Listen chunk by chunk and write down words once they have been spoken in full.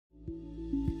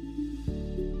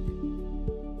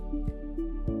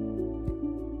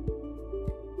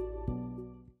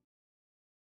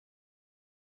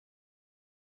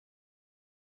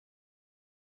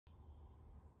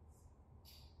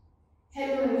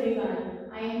Hello everyone,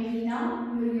 I am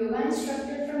Reena, your yoga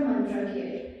instructor from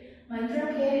MantraCare.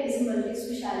 MantraCare is a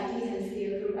multi-speciality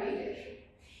healthcare provider.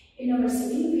 In our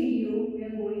second video, we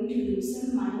are going to do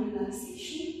some mind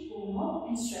relaxation, warm-up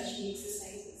and stretching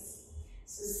exercises.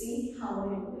 So see how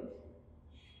we do it.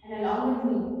 And along with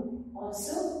me,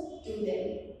 also do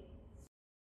them.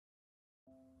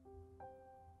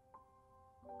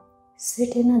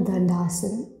 Sit in a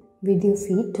dandasana with your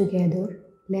feet together,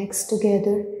 legs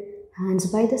together, hands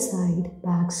by the side,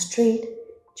 back straight,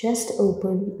 chest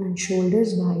open and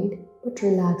shoulders wide but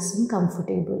relaxed and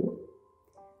comfortable.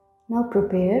 Now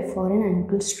prepare for an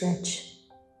ankle stretch.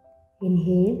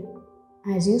 Inhale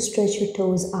as you stretch your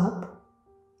toes up.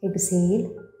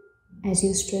 Exhale as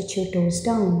you stretch your toes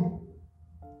down.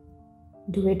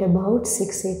 Do it about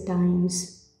 6-8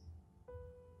 times.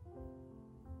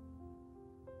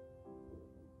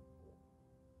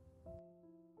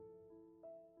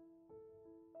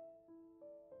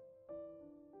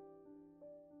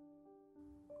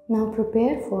 Now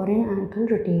prepare for an ankle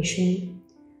rotation.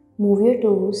 Move your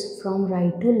toes from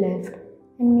right to left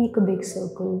and make a big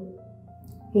circle.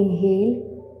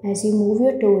 Inhale as you move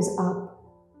your toes up.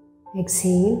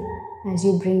 Exhale as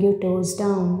you bring your toes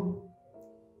down.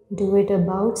 Do it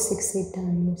about 6-8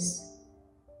 times.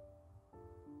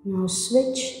 Now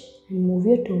switch and move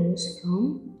your toes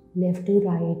from left to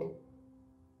right.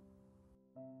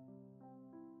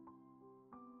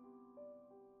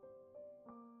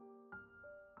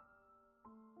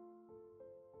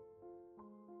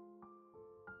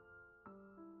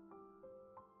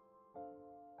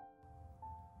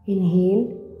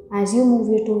 Inhale as you move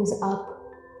your toes up.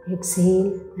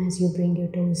 Exhale as you bring your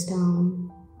toes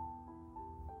down.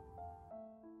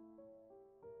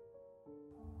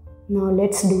 Now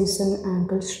let's do some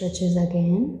ankle stretches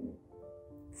again.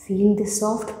 Feel the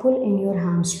soft pull in your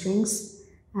hamstrings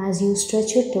as you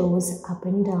stretch your toes up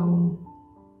and down.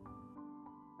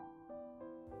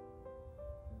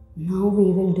 Now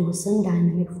we will do some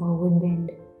dynamic forward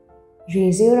bend.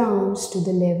 Raise your arms to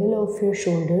the level of your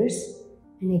shoulders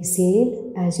and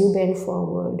exhale as you bend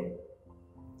forward.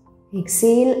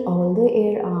 Exhale all the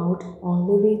air out all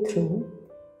the way through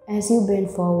as you bend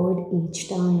forward each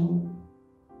time.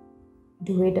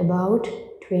 Do it about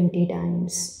 20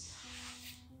 times.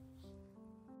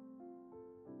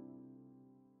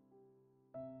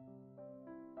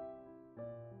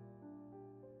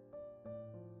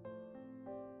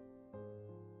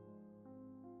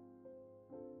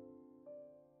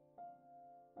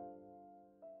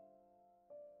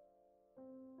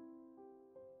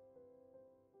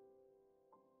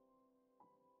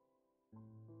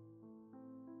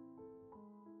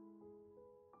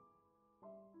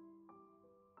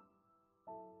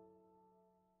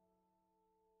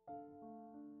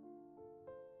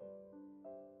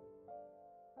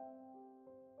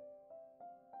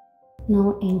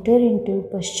 Now enter into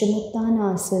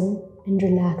Paschimottanasana and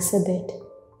relax a bit.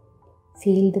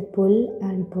 Feel the pull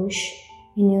and push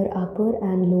in your upper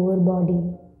and lower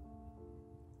body.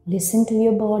 Listen to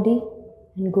your body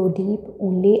and go deep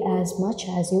only as much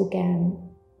as you can.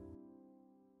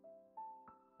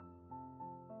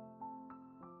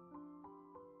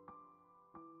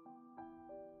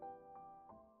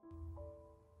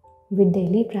 With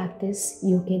daily practice,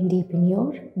 you can deepen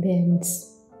your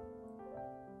bends.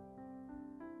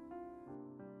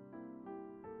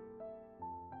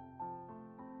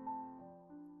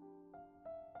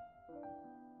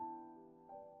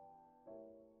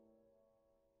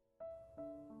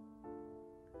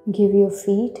 Give your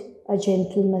feet a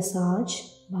gentle massage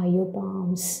by your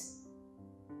palms.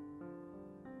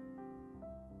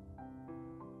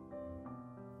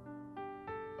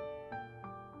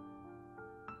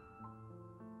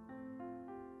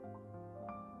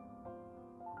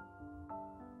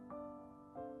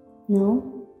 Now,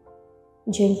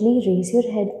 gently raise your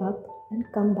head up and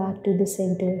come back to the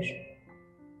center.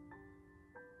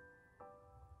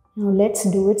 Now let's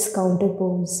do its counter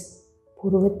pose,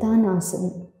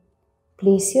 Purvattanasana.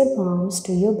 Place your palms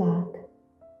to your back.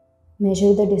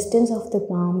 Measure the distance of the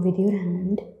palm with your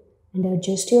hand and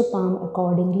adjust your palm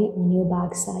accordingly on your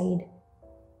back side.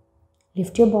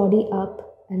 Lift your body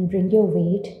up and bring your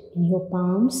weight in your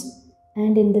palms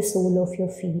and in the sole of your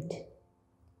feet.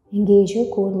 Engage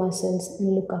your core muscles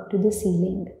and look up to the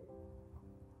ceiling.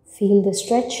 Feel the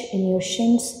stretch in your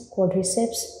shins,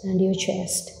 quadriceps and your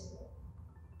chest.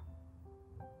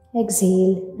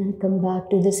 Exhale and come back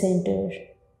to the center.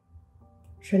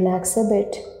 Relax a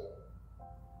bit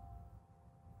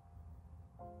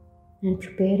and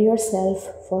prepare yourself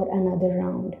for another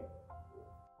round.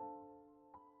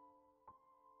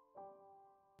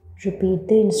 Repeat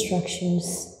the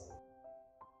instructions.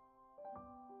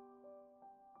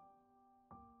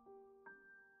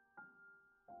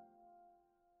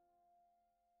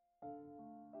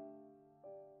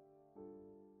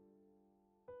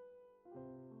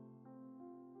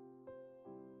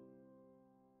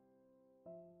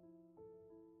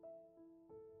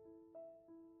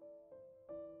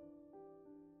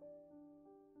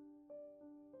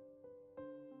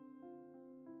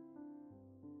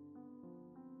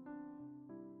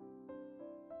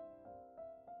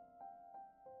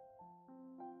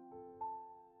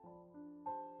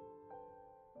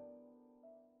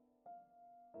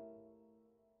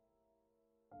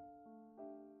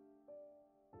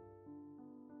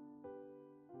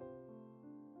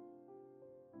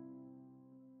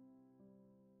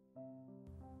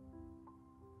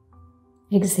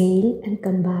 Exhale and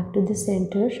come back to the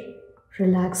center.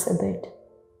 Relax a bit.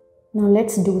 Now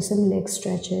let's do some leg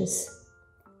stretches.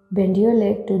 Bend your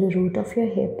leg to the root of your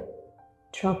hip.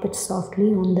 Drop it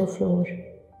softly on the floor.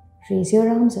 Raise your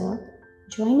arms up,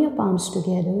 join your palms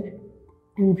together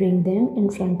and bring them in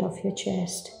front of your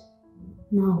chest.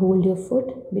 Now hold your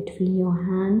foot between your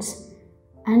hands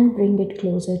and bring it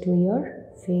closer to your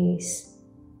face.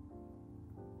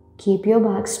 Keep your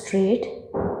back straight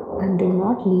and do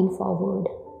not lean forward.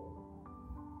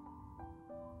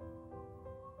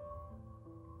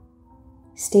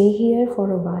 Stay here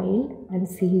for a while and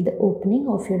feel the opening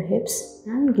of your hips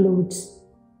and glutes.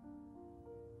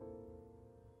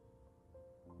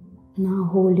 Now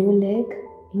hold your leg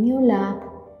in your lap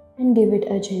and give it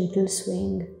a gentle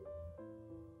swing.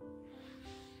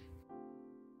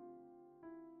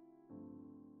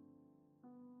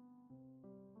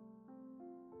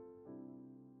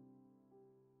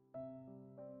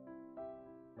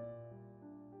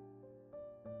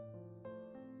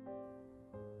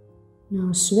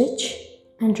 Now switch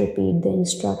and repeat the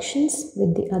instructions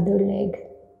with the other leg.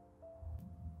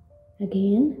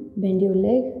 Again, bend your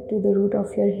leg to the root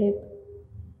of your hip.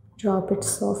 Drop it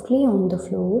softly on the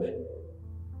floor.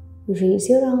 Raise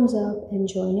your arms up and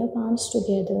join your palms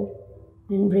together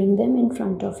and bring them in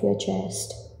front of your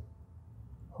chest.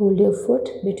 Hold your foot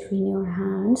between your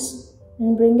hands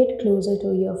and bring it closer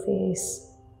to your face.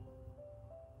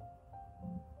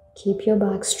 Keep your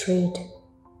back straight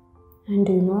and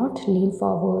do not lean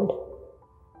forward.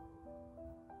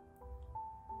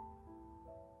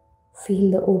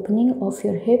 Feel the opening of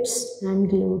your hips and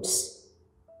glutes.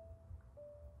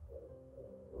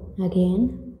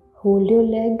 Again, hold your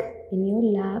leg in your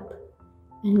lap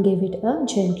and give it a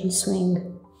gentle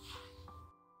swing.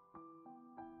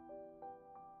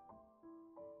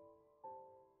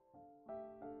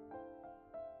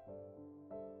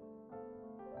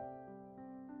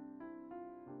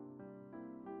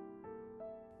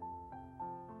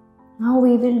 Now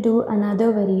we will do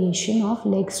another variation of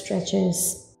leg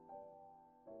stretches.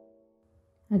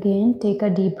 Again, take a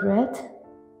deep breath.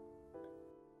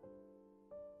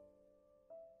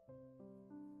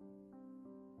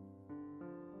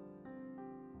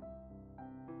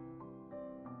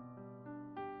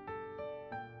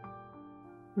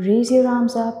 Raise your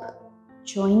arms up,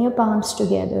 join your palms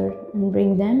together and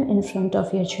bring them in front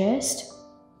of your chest.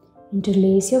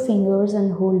 Interlace your fingers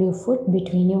and hold your foot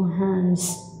between your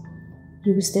hands.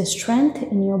 Use the strength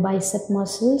in your bicep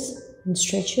muscles and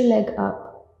stretch your leg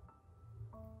up.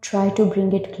 Try to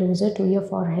bring it closer to your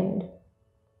forehead.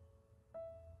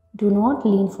 Do not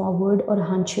lean forward or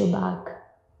hunch your back.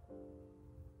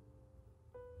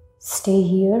 Stay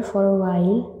here for a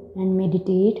while and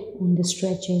meditate on the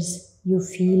stretches you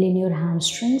feel in your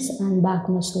hamstrings and back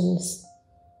muscles.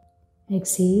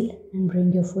 Exhale and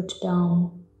bring your foot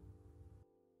down.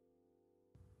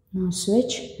 Now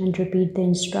switch and repeat the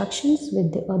instructions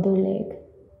with the other leg.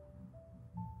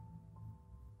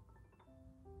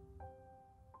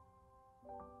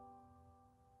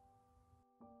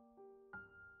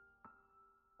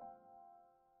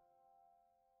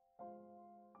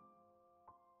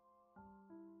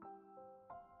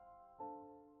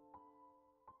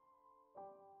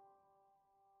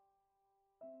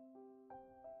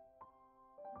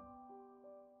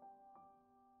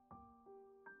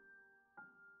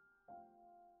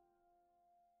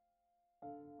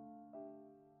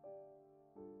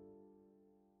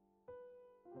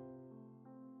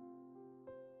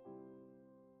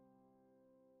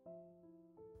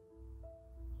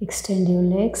 Extend your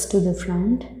legs to the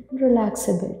front and relax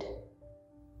a bit.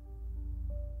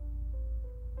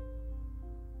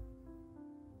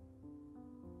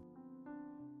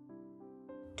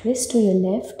 Twist to your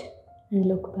left and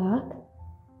look back.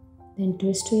 Then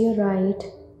twist to your right,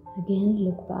 again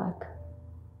look back.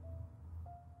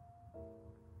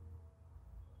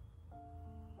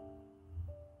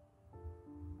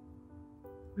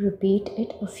 Repeat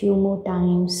it a few more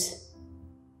times.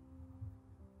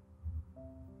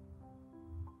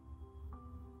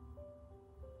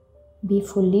 Be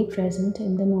fully present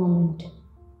in the moment.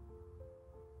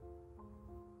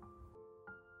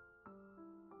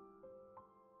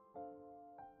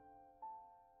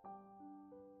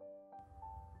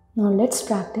 Now let's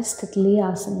practice Titli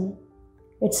Asana.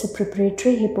 It's a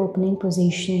preparatory hip opening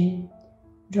position.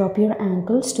 Drop your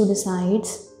ankles to the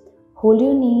sides, hold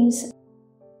your knees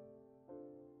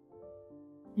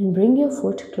and bring your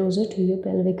foot closer to your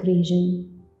pelvic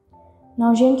region.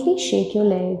 Now gently shake your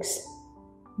legs.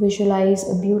 Visualize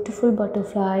a beautiful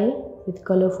butterfly with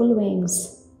colorful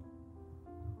wings.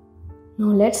 Now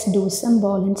let's do some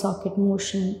ball and socket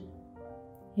motion.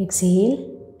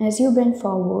 Exhale as you bend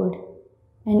forward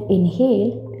and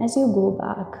inhale as you go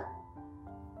back.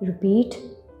 Repeat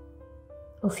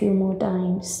a few more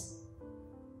times.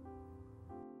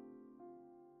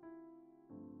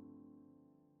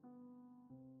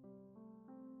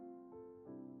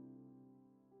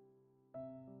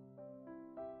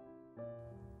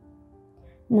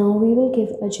 Now we will give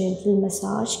a gentle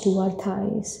massage to our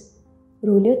thighs.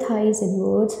 Roll your thighs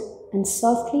inwards and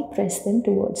softly press them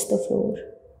towards the floor.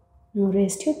 Now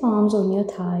rest your palms on your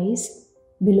thighs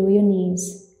below your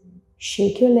knees.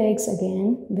 Shake your legs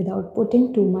again without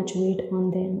putting too much weight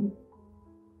on them.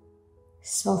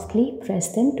 Softly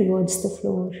press them towards the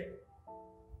floor.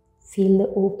 Feel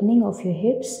the opening of your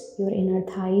hips, your inner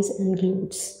thighs and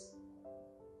glutes.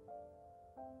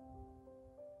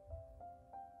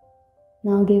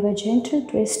 Now give a gentle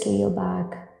twist to your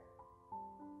back.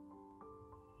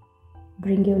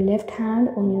 Bring your left hand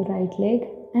on your right leg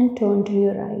and turn to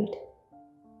your right.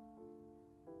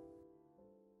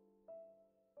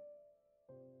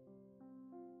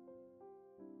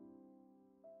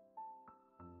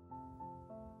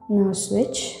 Now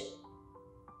switch.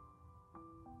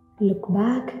 Look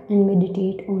back and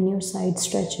meditate on your side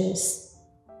stretches.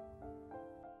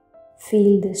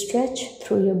 Feel the stretch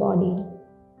through your body.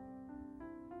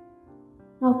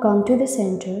 Now come to the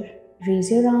center,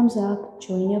 raise your arms up,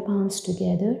 join your palms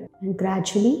together and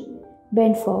gradually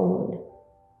bend forward.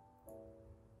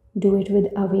 Do it with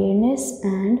awareness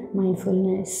and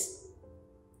mindfulness.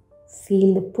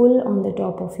 Feel the pull on the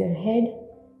top of your head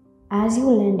as you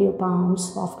land your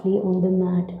palms softly on the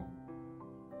mat.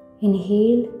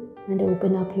 Inhale and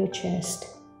open up your chest.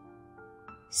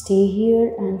 Stay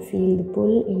here and feel the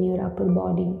pull in your upper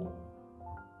body.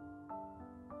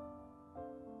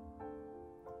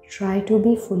 Try to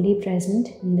be fully present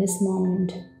in this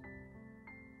moment.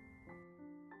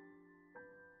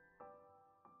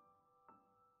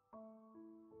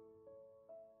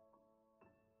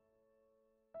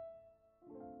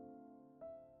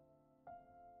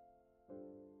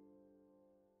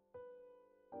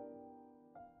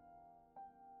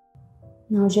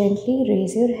 Now gently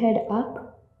raise your head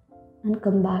up and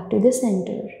come back to the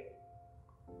center.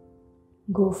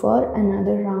 Go for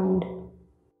another round.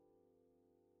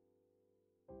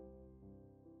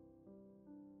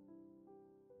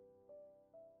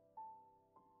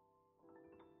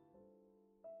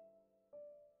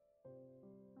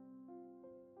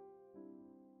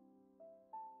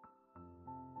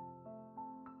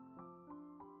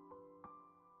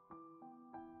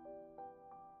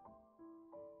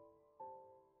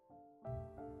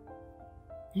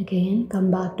 Again,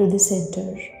 come back to the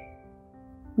center.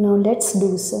 Now let's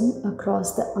do some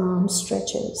across the arm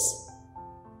stretches.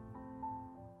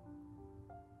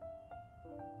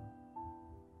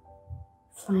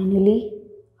 Finally,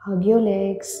 hug your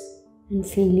legs and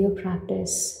feel your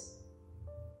practice.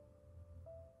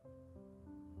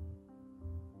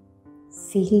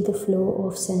 Feel the flow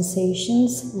of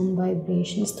sensations and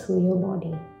vibrations through your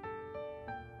body.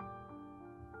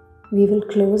 We will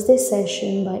close this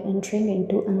session by entering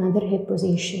into another hip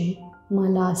position,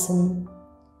 Malasana.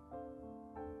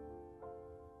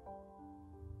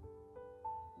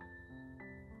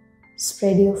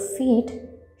 Spread your feet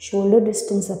shoulder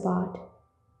distance apart.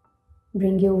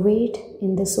 Bring your weight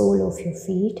in the sole of your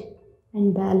feet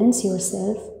and balance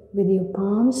yourself with your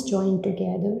palms joined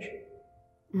together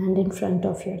and in front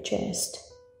of your chest.